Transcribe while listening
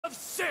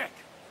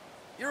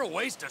You're a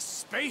waste of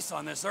space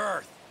on this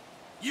earth.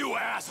 You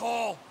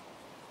asshole!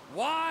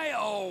 Why,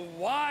 oh,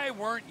 why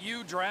weren't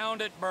you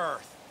drowned at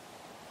birth?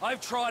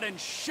 I've trodden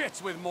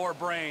shits with more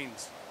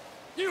brains.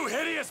 You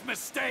hideous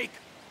mistake!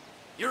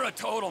 You're a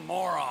total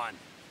moron.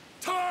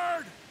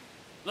 Turd!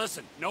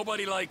 Listen,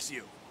 nobody likes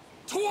you.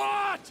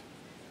 Twat!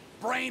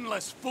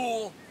 Brainless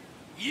fool!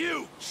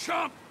 You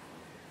chump!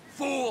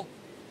 Fool!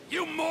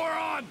 You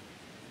moron!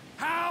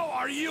 How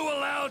are you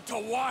allowed to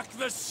walk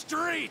the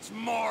streets,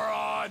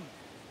 moron?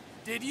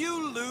 Did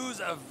you lose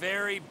a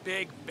very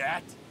big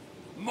bet,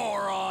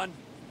 moron?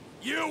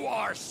 You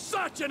are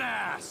such an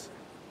ass!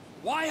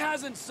 Why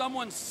hasn't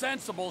someone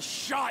sensible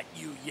shot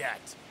you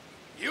yet?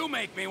 You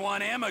make me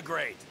want to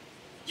emigrate.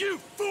 You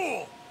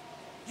fool!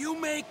 You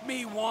make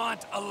me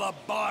want a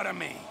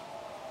lobotomy.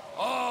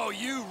 Oh,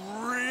 you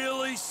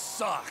really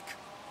suck.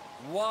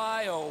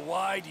 Why, oh,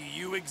 why do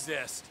you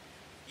exist?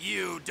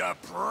 You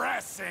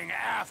depressing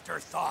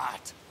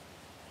afterthought.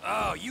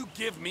 Oh, you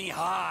give me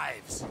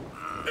hives.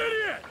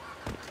 Idiot!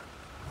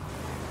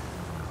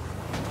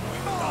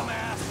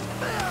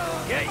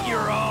 Dumbass. Get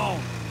your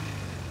own.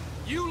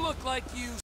 You look like you